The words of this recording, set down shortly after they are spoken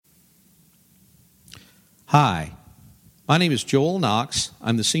Hi, my name is Joel Knox.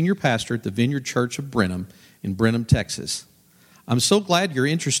 I'm the senior pastor at the Vineyard Church of Brenham in Brenham, Texas. I'm so glad you're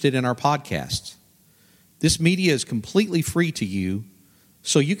interested in our podcasts. This media is completely free to you,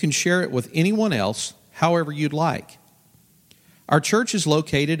 so you can share it with anyone else however you'd like. Our church is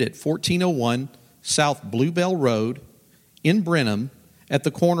located at 1401 South Bluebell Road in Brenham at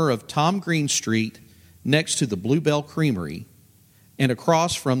the corner of Tom Green Street next to the Bluebell Creamery and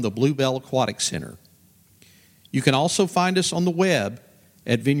across from the Bluebell Aquatic Center. You can also find us on the web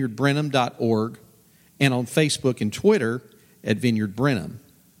at vineyardbrenham.org and on Facebook and Twitter at Vineyard Brenham.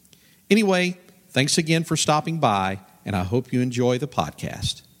 Anyway, thanks again for stopping by, and I hope you enjoy the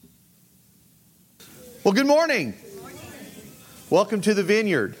podcast. Well, good morning. Welcome to the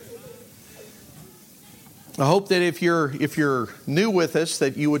Vineyard. I hope that if you're new with us,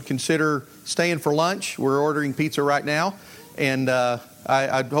 that you would consider staying for lunch. We're ordering pizza right now, and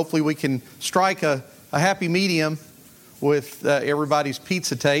hopefully we can strike a happy medium with everybody's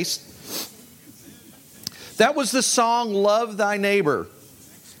pizza taste. That was the song "Love Thy Neighbor."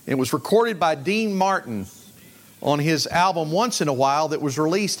 It was recorded by Dean Martin on his album Once in a While that was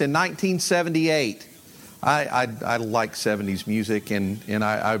released in 1978. I like 70s music, and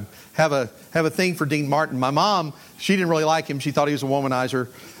I have a thing for Dean Martin. My mom, she didn't really like him. She thought he was a womanizer.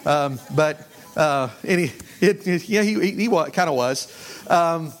 He kind of was.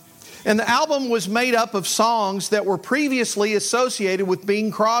 And the album was made up of songs that were previously associated with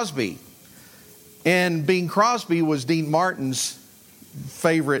Bing Crosby. And Bing Crosby was Dean Martin's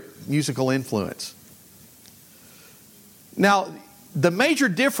favorite musical influence. Now, the major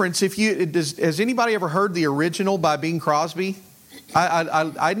difference, has anybody ever heard the original by Bing Crosby?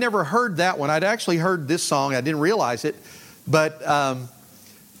 I'd never heard that one. I'd actually heard this song. I didn't realize it. But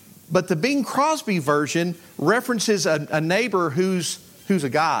the Bing Crosby version references a neighbor who's a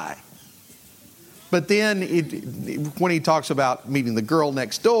guy. But then when he talks about meeting the girl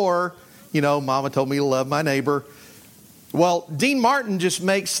next door, Mama told me to love my neighbor. Well, Dean Martin just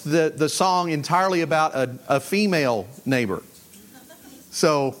makes the song entirely about a female neighbor.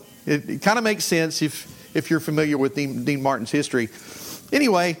 So it kind of makes sense if you're familiar with Dean Martin's history.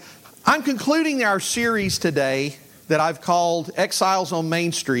 Anyway, I'm concluding our series today that I've called Exiles on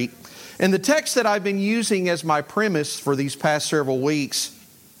Main Street. And the text that I've been using as my premise for these past several weeks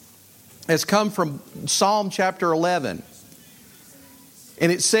has come from Psalm chapter 11.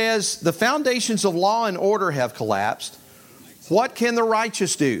 And it says, "The foundations of law and order have collapsed. What can the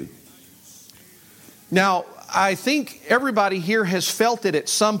righteous do?" Now, I think everybody here has felt it at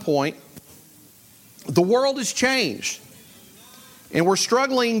some point. The world has changed. And we're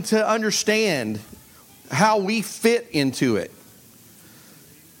struggling to understand how we fit into it.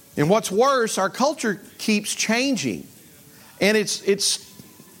 And what's worse, our culture keeps changing. And it's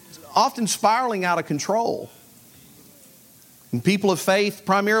often spiraling out of control. And people of faith,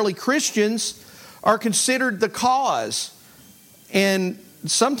 primarily Christians, are considered the cause. And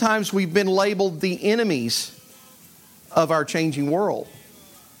sometimes we've been labeled the enemies of our changing world.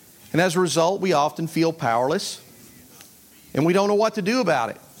 And as a result, we often feel powerless. And we don't know what to do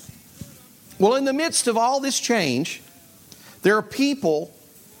about it. Well, in the midst of all this change, there are people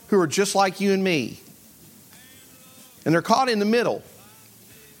who are just like you and me. And they're caught in the middle.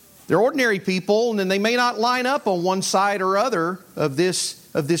 They're ordinary people, and they may not line up on one side or other of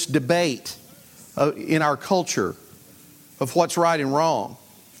this debate in our culture of what's right and wrong.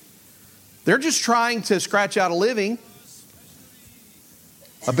 They're just trying to scratch out a living,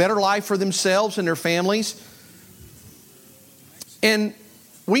 a better life for themselves and their families. And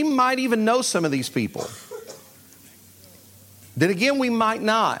we might even know some of these people. Then again, we might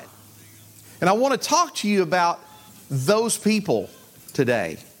not. And I want to talk to you about those people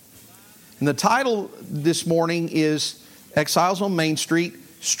today. And the title this morning is Exiles on Main Street,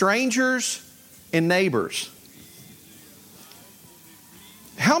 Strangers and Neighbors.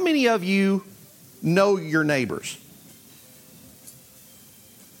 How many of you know your neighbors?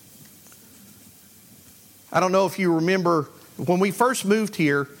 I don't know if you remember, when we first moved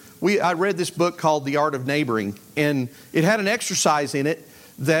here, I read this book called The Art of Neighboring, and it had an exercise in it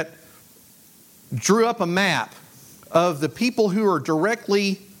that drew up a map of the people who are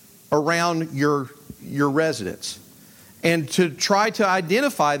directly around your residence, and to try to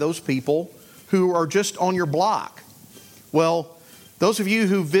identify those people who are just on your block. Well, those of you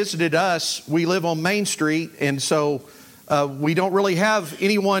who visited us, we live on Main Street, and so we don't really have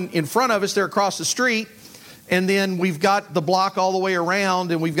anyone in front of us. They're across the street. And then we've got the block all the way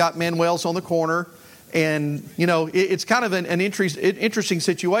around, and we've got Manuel's on the corner. And, it's kind of an interesting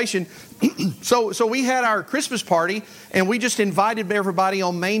situation. So we had our Christmas party, and we just invited everybody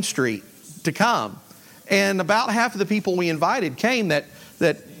on Main Street to come. And about half of the people we invited came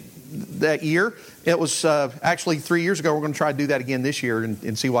that year. It was actually 3 years ago. We're going to try to do that again this year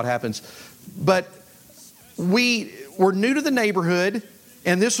and see what happens. But we were new to the neighborhood,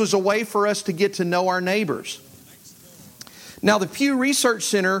 and this was a way for us to get to know our neighbors. Now, the Pew Research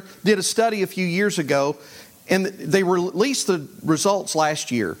Center did a study a few years ago, and they released the results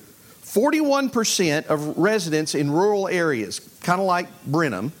last year. 41% of residents in rural areas, kind of like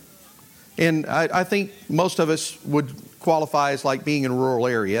Brenham, and I think most of us would qualify as like being in a rural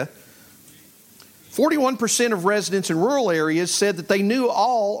area. 41% of residents in rural areas said that they knew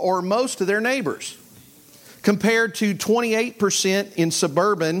all or most of their neighbors, compared to 28% in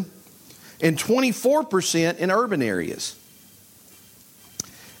suburban and 24% in urban areas.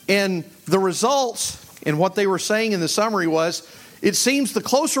 And the results, and what they were saying in the summary was, it seems the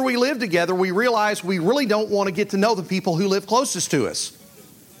closer we live together, we realize we really don't want to get to know the people who live closest to us.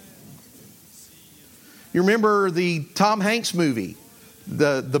 You remember the Tom Hanks movie,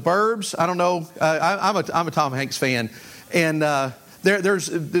 The Burbs? I don't know. I'm a Tom Hanks fan, and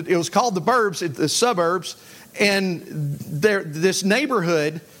it was called The Burbs, the suburbs, and this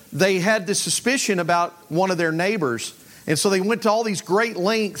neighborhood, they had this suspicion about one of their neighbors. And so they went to all these great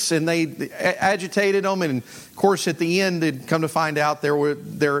lengths, and they agitated them. And of course, at the end, they'd come to find out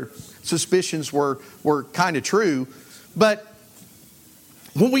their suspicions were kind of true. But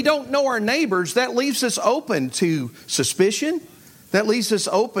when we don't know our neighbors, that leaves us open to suspicion. That leaves us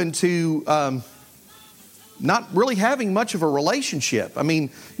open to not really having much of a relationship. I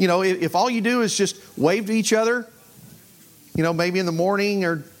mean, if all you do is just wave to each other, maybe in the morning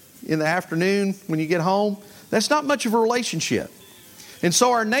or in the afternoon when you get home, that's not much of a relationship. And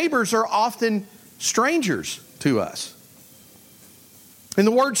so our neighbors are often strangers to us. And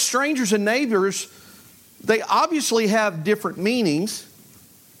the words strangers and neighbors, they obviously have different meanings.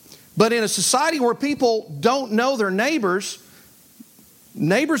 But in a society where people don't know their neighbors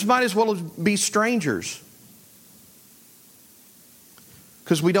might as well be strangers,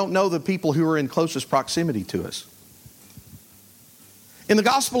 because we don't know the people who are in closest proximity to us. In the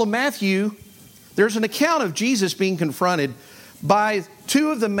Gospel of Matthew, there's an account of Jesus being confronted by two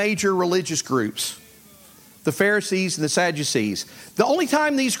of the major religious groups, the Pharisees and the Sadducees. The only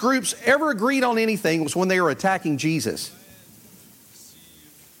time these groups ever agreed on anything was when they were attacking Jesus.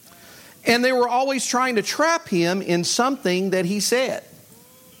 And they were always trying to trap him in something that he said.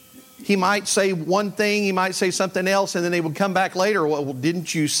 He might say one thing, he might say something else, and then they would come back later, well,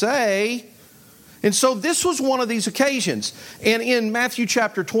 didn't you say? And so this was one of these occasions. And in Matthew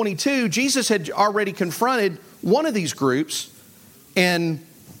chapter 22, Jesus had already confronted one of these groups and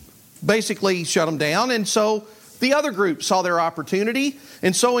basically shut them down. And so the other group saw their opportunity.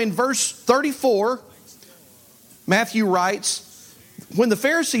 And so in verse 34, Matthew writes, when the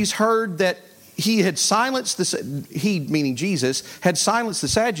Pharisees heard that he had silenced meaning Jesus, had silenced the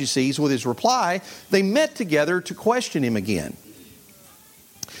Sadducees with his reply, they met together to question him again.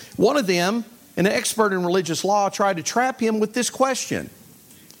 One of them, an expert in religious law, tried to trap him with this question: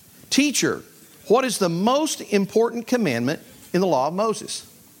 Teacher, what is the most important commandment in the law of Moses?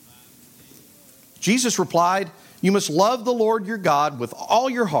 Jesus replied, you must love the Lord your God with all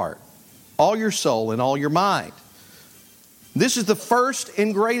your heart, all your soul, and all your mind. This is the first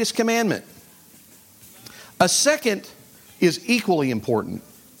and greatest commandment. A second is equally important.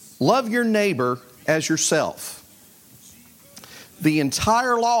 Love your neighbor as yourself. The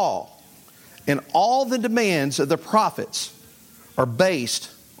entire law and all the demands of the prophets are based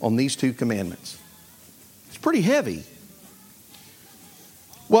on these two commandments. It's pretty heavy.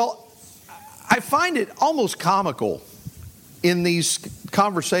 Well, I find it almost comical in these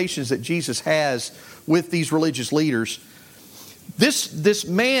conversations that Jesus has with these religious leaders. This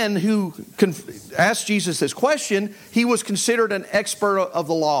man who asked Jesus this question, he was considered an expert of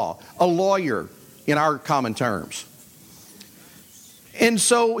the law, a lawyer in our common terms. And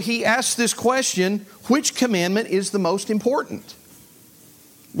so he asked this question, which commandment is the most important?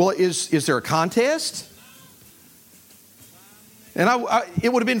 Well, is there a contest? And it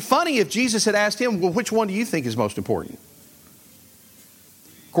would have been funny if Jesus had asked him, well, which one do you think is most important?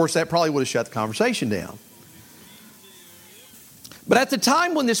 Of course, that probably would have shut the conversation down. But at the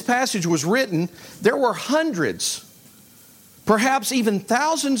time when this passage was written, there were hundreds, perhaps even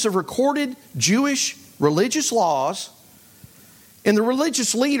thousands of recorded Jewish religious laws. And the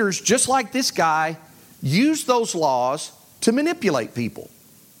religious leaders, just like this guy, used those laws to manipulate people.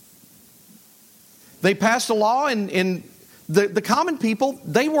 They passed a law, and the common people,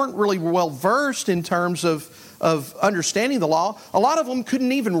 they weren't really well versed in terms of understanding the law. A lot of them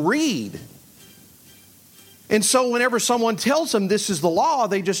couldn't even read. And so whenever someone tells them this is the law,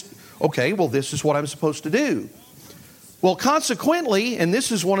 they just Okay, well, this is what I'm supposed to do. Well, consequently, and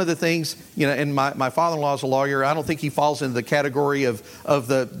this is one of the things, and my father-in-law is a lawyer. I don't think he falls into the category of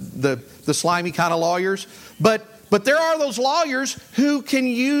the slimy kind of lawyers. But there are those lawyers who can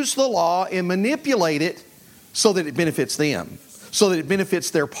use the law and manipulate it so that it benefits them, so that it benefits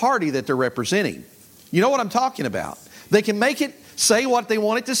their party that they're representing. You know what I'm talking about? They can make it say what they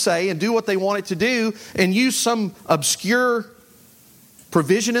want it to say and do what they want it to do and use some obscure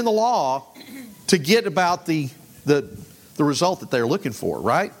provision in the law to get about the result that they're looking for,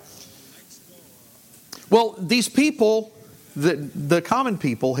 right? Well, these people, the common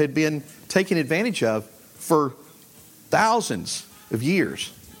people, had been taken advantage of for thousands of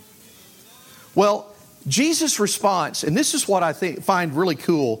years. Well, Jesus' response, and this is what I find really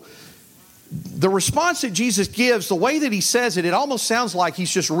cool, the response that Jesus gives, the way that he says it, it almost sounds like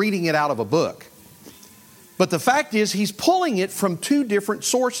he's just reading it out of a book. But the fact is, he's pulling it from two different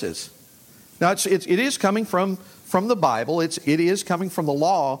sources. Now, it is coming from the Bible. It is coming from the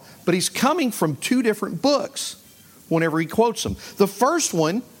law, but he's coming from two different books whenever he quotes them. The first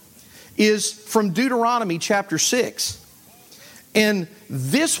one is from Deuteronomy chapter 6. And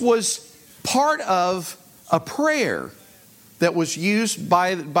this was part of a prayer that was used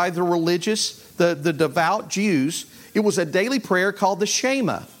by the religious, the devout Jews. It was a daily prayer called the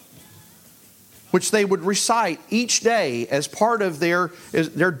Shema, which they would recite each day as part of their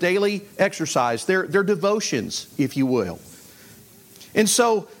daily exercise, their devotions, if you will. And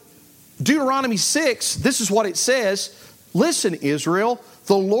so, Deuteronomy 6, this is what it says. Listen, Israel,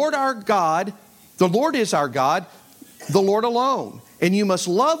 the Lord our God, the Lord is our God, the Lord alone. And you must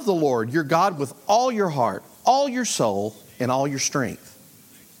love the Lord your God with all your heart, all your soul, and all your strength.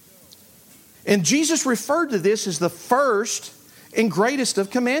 And Jesus referred to this as the first and greatest of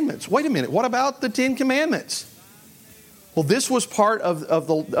commandments. Wait a minute, what about the 10 Commandments? Well, this was part of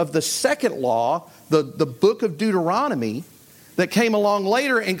the second law, the book of Deuteronomy, that came along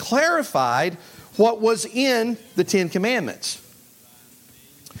later and clarified what was in the 10 Commandments.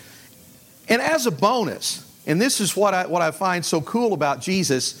 And as a bonus, and this is what I find so cool about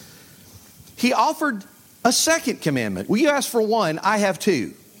Jesus, he offered a second commandment. Well, you asked for one, I have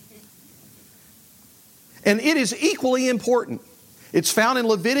two. And it is equally important. It's found in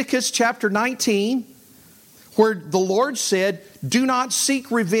Leviticus chapter 19, where the Lord said, do not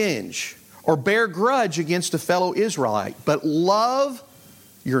seek revenge or bear grudge against a fellow Israelite, but love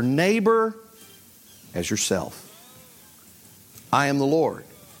your neighbor as yourself. I am the Lord.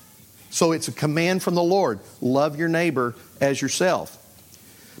 So it's a command from the Lord. Love your neighbor as yourself.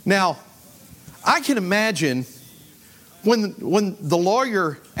 Now, I can imagine when the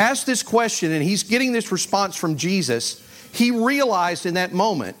lawyer asked this question and he's getting this response from Jesus, he realized in that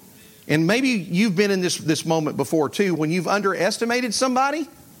moment, and maybe you've been in this moment before too, when you've underestimated somebody.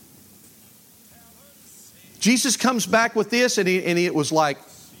 Jesus comes back with this and it was like,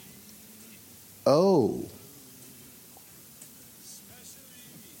 oh.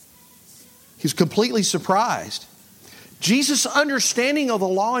 He's completely surprised. Jesus' understanding of the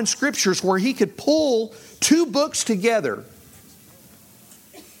law and scriptures, where he could pull two books together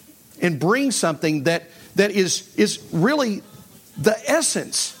and bring something that is really the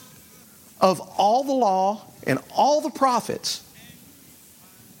essence of all the law and all the prophets,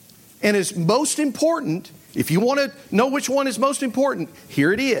 and is most important. If you want to know which one is most important,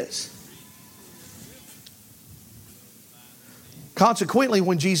 here it is. Consequently,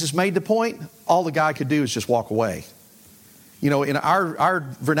 when Jesus made the point, all the guy could do is just walk away. You know, in our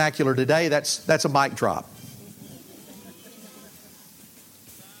vernacular today, that's a mic drop.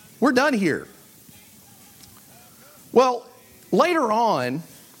 We're done here. Well, later on,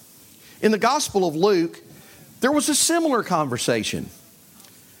 in the Gospel of Luke, there was a similar conversation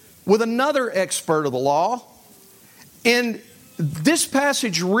with another expert of the law. And this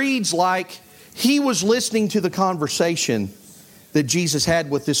passage reads like he was listening to the conversation that Jesus had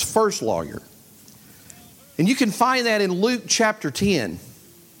with this first lawyer. And you can find that in Luke chapter 10.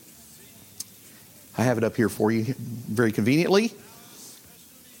 I have it up here for you very conveniently.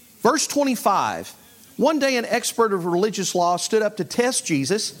 Verse 25. One day an expert of religious law stood up to test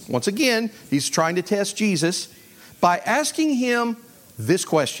Jesus. Once again, he's trying to test Jesus by asking him this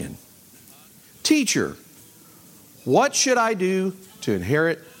question. Teacher, what should I do to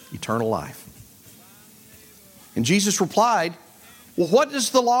inherit eternal life? And Jesus replied, well, what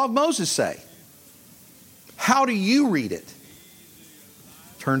does the law of Moses say? How do you read it?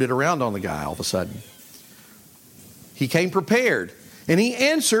 Turned it around on the guy all of a sudden. He came prepared, and he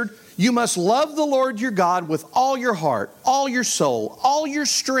answered, you must love the Lord your God with all your heart, all your soul, all your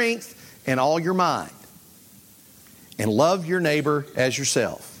strength, and all your mind. And love your neighbor as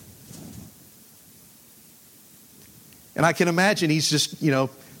yourself. And I can imagine he's just,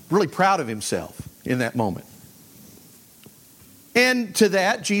 really proud of himself in that moment. And to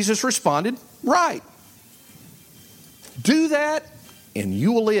that, Jesus responded, right. Do that and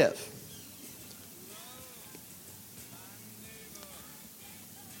you will live.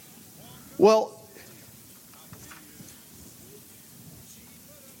 Well,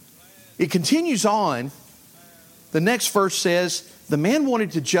 it continues on. The next verse says, the man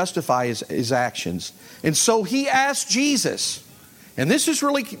wanted to justify his actions. And so he asked Jesus. And this is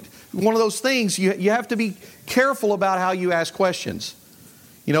really one of those things, you have to be careful about how you ask questions.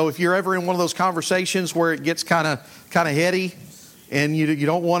 If you're ever in one of those conversations where it gets kind of heady and you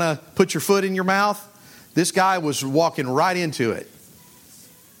don't want to put your foot in your mouth, this guy was walking right into it.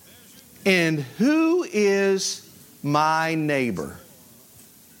 And who is my neighbor?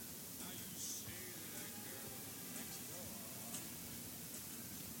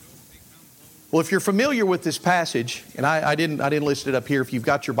 Well, if you're familiar with this passage, and I didn't list it up here. If you've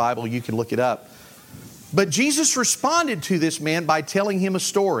got your Bible, you can look it up. But Jesus responded to this man by telling him a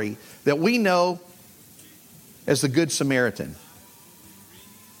story that we know as the Good Samaritan.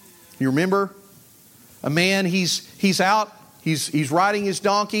 You remember? A man, he's out, he's riding his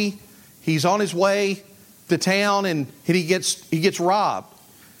donkey, he's on his way to town, and he gets robbed.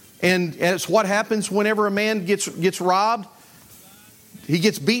 And it's what happens whenever a man gets robbed. He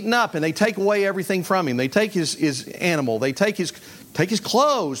gets beaten up and they take away everything from him. They take his animal. They take his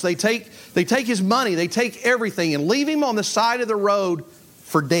clothes. They take his money. They take everything and leave him on the side of the road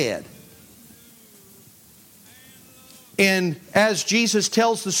for dead. And as Jesus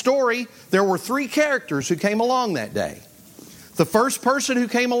tells the story, there were 3 characters who came along that day. The first person who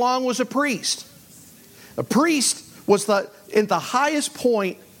came along was a priest. A priest was in the highest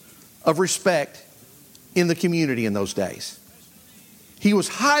point of respect in the community in those days. He was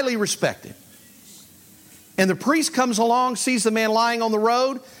highly respected. And the priest comes along, sees the man lying on the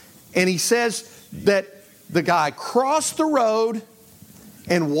road, and he says that the guy crossed the road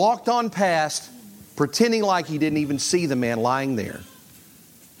and walked on past, pretending like he didn't even see the man lying there.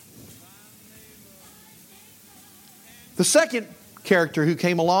 The second character who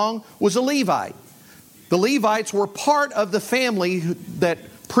came along was a Levite. The Levites were part of the family that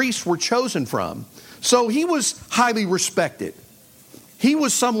priests were chosen from. So he was highly respected. He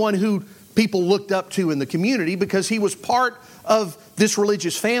was someone who people looked up to in the community because he was part of this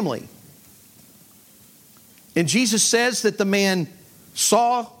religious family. And Jesus says that the man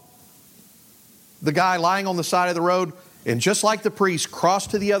saw the guy lying on the side of the road and just like the priest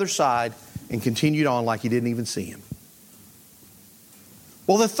crossed to the other side and continued on like he didn't even see him.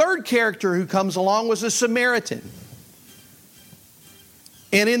 Well, the third character who comes along was a Samaritan.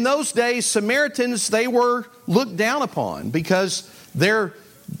 And in those days, Samaritans, they were looked down upon because they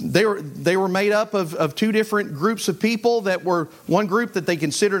were made up of 2 different groups of people that were one group that they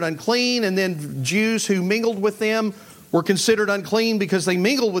considered unclean, and then Jews who mingled with them were considered unclean because they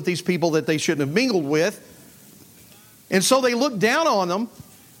mingled with these people that they shouldn't have mingled with. And so they looked down on them,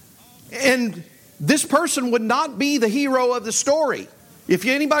 and this person would not be the hero of the story. If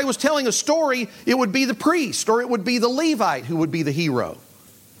anybody was telling a story, it would be the priest or it would be the Levite who would be the hero.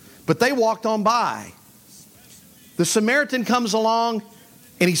 But they walked on by. The Samaritan comes along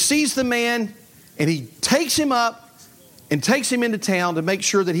and he sees the man and he takes him up and takes him into town to make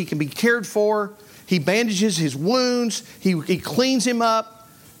sure that he can be cared for. He bandages his wounds. He cleans him up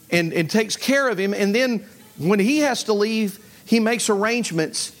and takes care of him. And then when he has to leave, he makes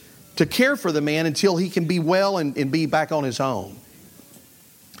arrangements to care for the man until he can be well and be back on his own.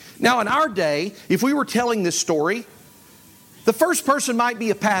 Now, in our day, if we were telling this story, the first person might be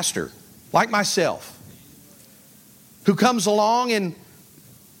a pastor, like myself, who comes along and,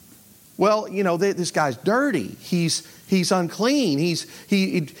 well, this guy's dirty. He's unclean.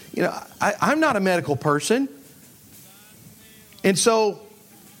 I'm not a medical person. And so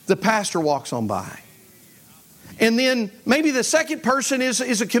the pastor walks on by. And then maybe the second person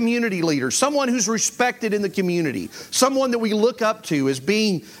is a community leader, someone who's respected in the community, someone that we look up to as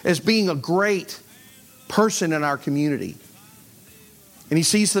being a great person in our community. And he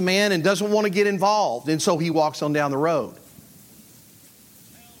sees the man and doesn't want to get involved, and so he walks on down the road.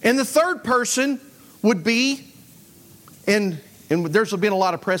 And the third person would be, and there's been a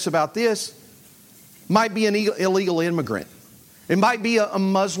lot of press about this, might be an illegal immigrant. It might be a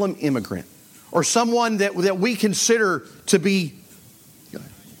Muslim immigrant. Or someone that we consider to be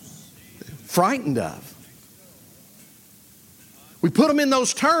frightened of. We put them in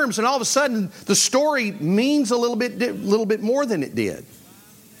those terms, and all of a sudden, the story means a little bit more than it did.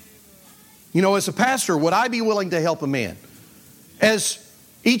 As a pastor, would I be willing to help a man? As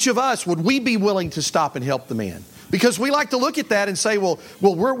each of us, would we be willing to stop and help the man? Because we like to look at that and say, well,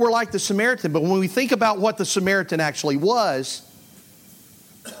 we're like the Samaritan. But when we think about what the Samaritan actually was,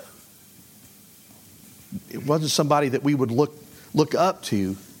 it wasn't somebody that we would look up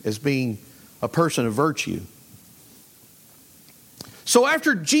to as being a person of virtue. So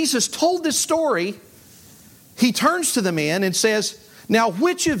after Jesus told this story, he turns to the man and says, now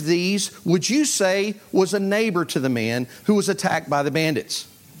which of these would you say was a neighbor to the man who was attacked by the bandits?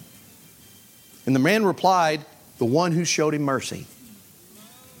 And the man replied, the one who showed him mercy.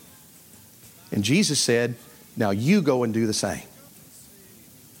 And Jesus said, now you go and do the same.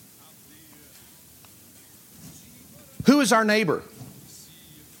 Who is our neighbor?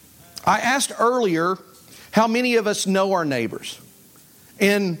 I asked earlier how many of us know our neighbors.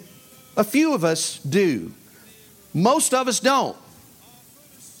 And a few of us do. Most of us don't.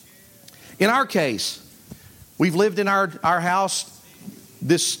 In our case, we've lived in our house.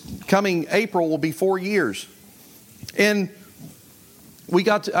 This coming April will be 4 years. And we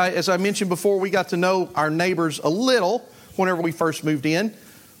got to, as I mentioned before, we got to know our neighbors a little whenever we first moved in.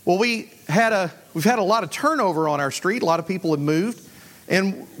 Well, we've had a lot of turnover on our street. A lot of people have moved.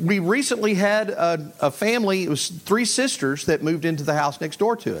 And we recently had a family, it was 3 sisters that moved into the house next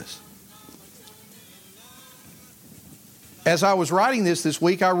door to us. As I was writing this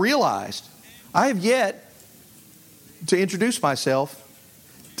week, I realized I have yet to introduce myself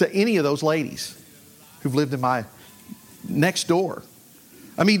to any of those ladies who've lived in my next door.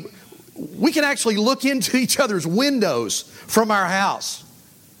 I mean, we can actually look into each other's windows from our house.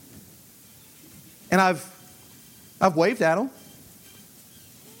 And I've waved at them.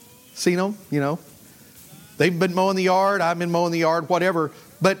 Seen them, you know. They've been mowing the yard, I've been mowing the yard, whatever.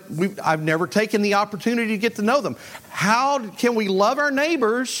 But I've never taken the opportunity to get to know them. How can we love our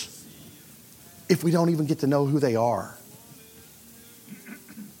neighbors if we don't even get to know who they are?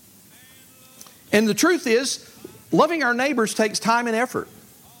 And the truth is, loving our neighbors takes time and effort.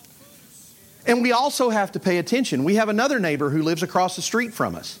 And we also have to pay attention. We have another neighbor who lives across the street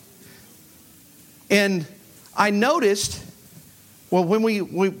from us. And I noticed, well, when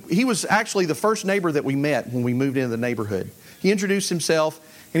he was actually the first neighbor that we met when we moved into the neighborhood. He introduced himself,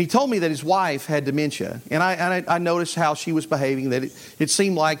 and he told me that his wife had dementia. And I noticed how she was behaving, that it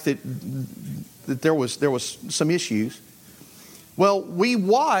seemed like that there was some issues. Well, we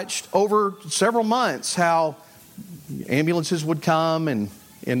watched over several months how ambulances would come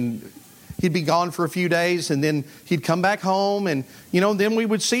and he'd be gone for a few days, and then he'd come back home, and then we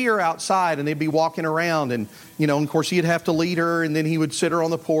would see her outside, and they'd be walking around, and of course he'd have to lead her, and then he would sit her on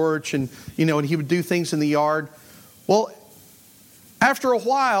the porch, and and he would do things in the yard. Well, after a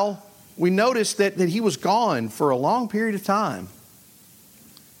while, we noticed that he was gone for a long period of time.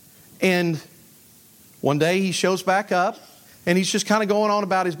 And one day he shows back up, and he's just kind of going on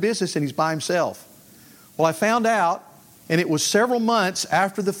about his business, and he's by himself. Well, I found out, and it was several months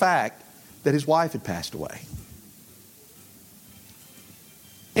after the fact, that his wife had passed away.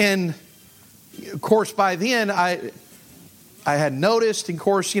 And of course, by then I had noticed. And of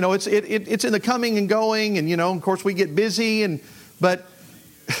course, it's in the coming and going, and of course we get busy, but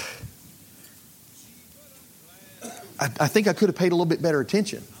I think I could have paid a little bit better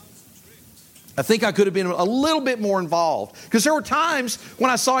attention. I think I could have been a little bit more involved, because there were times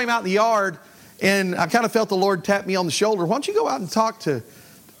when I saw him out in the yard, and I kind of felt the Lord tap me on the shoulder. Why don't you go out and talk to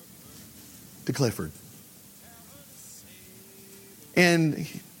Clifford? And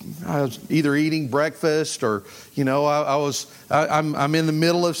I was either eating breakfast or, I'm in the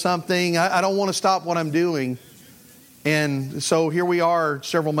middle of something. I don't want to stop what I'm doing. And so here we are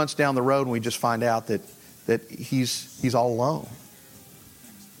several months down the road, and we just find out that he's all alone.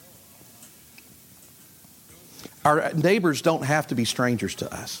 Our neighbors don't have to be strangers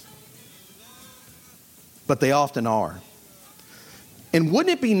to us, but they often are. And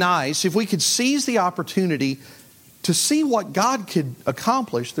wouldn't it be nice if we could seize the opportunity to see what God could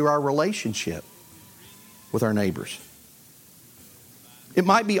accomplish through our relationship with our neighbors? It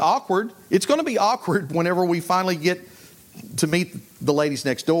might be awkward. It's going to be awkward whenever we finally get to meet the ladies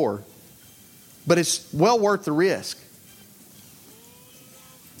next door. But it's well worth the risk.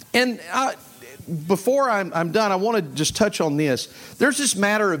 And before I'm done, I want to just touch on this. There's this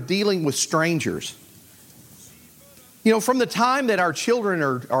matter of dealing with strangers. From the time that our children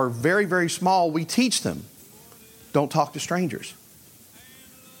are very, very small, we teach them, don't talk to strangers.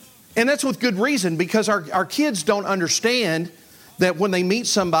 And that's with good reason, because our kids don't understand that when they meet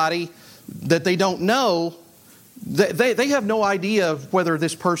somebody that they don't know, they have no idea whether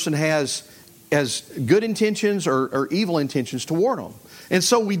this person has good intentions or evil intentions toward them. And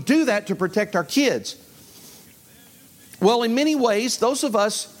so we do that to protect our kids. Well, in many ways, those of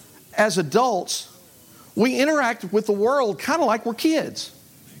us as adults, we interact with the world kind of like we're kids.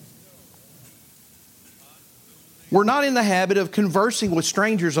 We're not in the habit of conversing with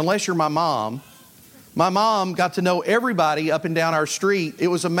strangers unless you're my mom. My mom got to know everybody up and down our street. It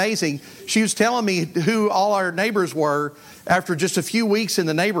was amazing. She was telling me who all our neighbors were after just a few weeks in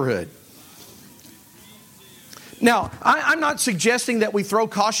the neighborhood. Now, I'm not suggesting that we throw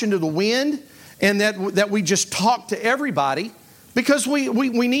caution to the wind and that we just talk to everybody, because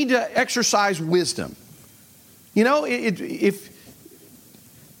we need to exercise wisdom. You know,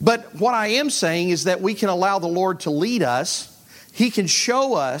 but what I am saying is that we can allow the Lord to lead us. He can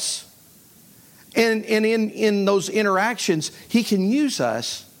show us. And in those interactions, He can use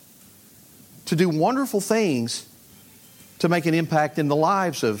us to do wonderful things to make an impact in the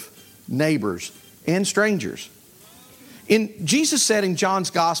lives of neighbors and strangers. Jesus said in John's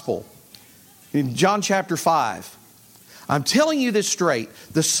Gospel, in John chapter 5, I'm telling you this straight,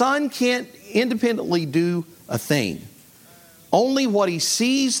 the Son can't independently do a thing. Only what He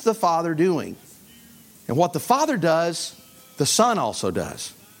sees the Father doing. And what the Father does, the Son also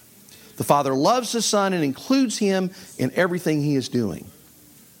does. The Father loves the Son and includes Him in everything He is doing.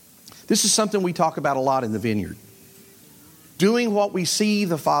 This is something we talk about a lot in the Vineyard. Doing what we see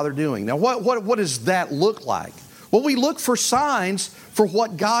the Father doing. Now, what does that look like? Well, we look for signs for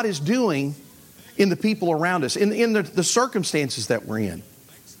what God is doing in the people around us, in the circumstances that we're in.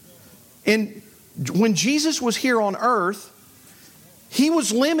 And when Jesus was here on earth, He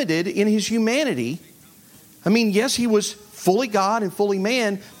was limited in His humanity. I mean, yes, He was fully God and fully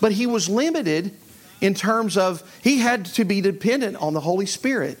man, but He was limited in terms of He had to be dependent on the Holy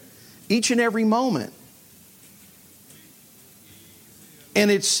Spirit each and every moment. And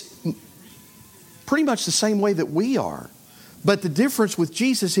it's pretty much the same way that we are. But the difference with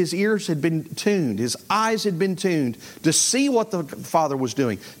Jesus, His ears had been tuned, His eyes had been tuned to see what the Father was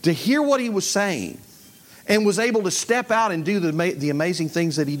doing, to hear what He was saying, and was able to step out and do the amazing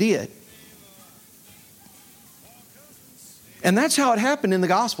things that He did. And that's how it happened in the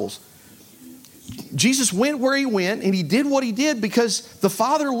Gospels. Jesus went where He went, and He did what He did because the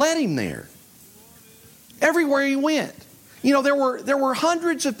Father led Him there. Everywhere He went. You know, there were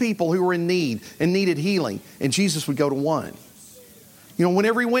hundreds of people who were in need and needed healing, and Jesus would go to one. You know,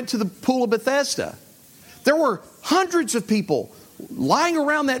 whenever He went to the pool of Bethesda, there were hundreds of people lying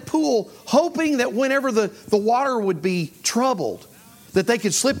around that pool hoping that whenever the water would be troubled, that they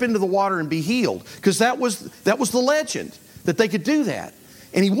could slip into the water and be healed, because that was the legend, that they could do that.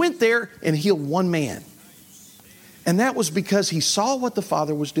 And He went there and healed one man. And that was because He saw what the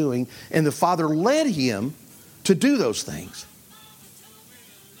Father was doing, and the Father led Him to do those things.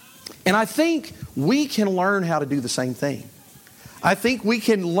 And I think we can learn how to do the same thing. I think we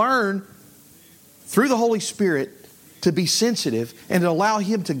can learn through the Holy Spirit to be sensitive and to allow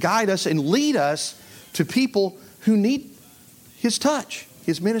Him to guide us and lead us to people who need His touch,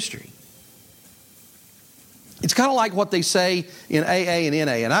 His ministry. It's kind of like what they say in AA and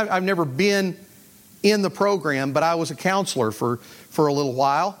NA. And I've never been in the program, but I was a counselor for a little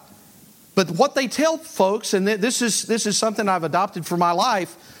while. But what they tell folks, and this is something I've adopted for my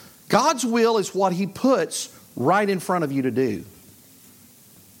life, God's will is what He puts right in front of you to do.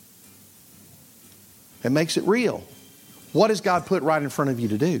 It makes it real. What has God put right in front of you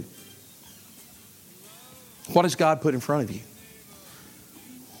to do? What has God put in front of you?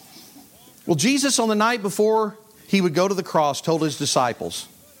 Well, Jesus, on the night before He would go to the cross, told His disciples,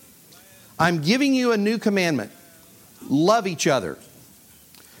 I'm giving you a new commandment. Love each other.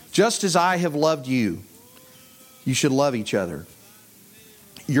 Just as I have loved you, you should love each other.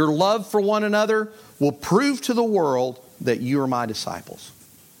 Your love for one another will prove to the world that you are my disciples.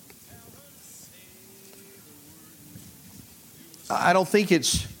 I don't think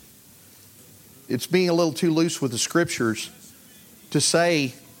it's being a little too loose with the Scriptures to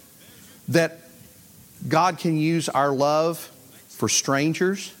say that God can use our love for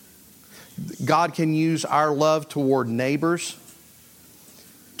strangers. God can use our love toward neighbors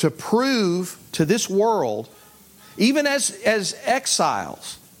to prove to this world, even as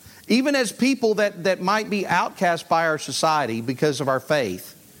exiles, even as people that might be outcast by our society because of our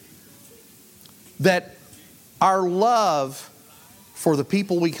faith, that our love for the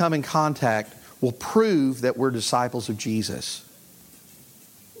people we come in contact will prove that we're disciples of Jesus.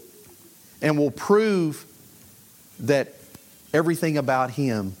 And will prove that everything about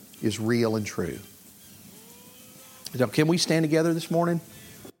Him is real and true. Now, can we stand together this morning?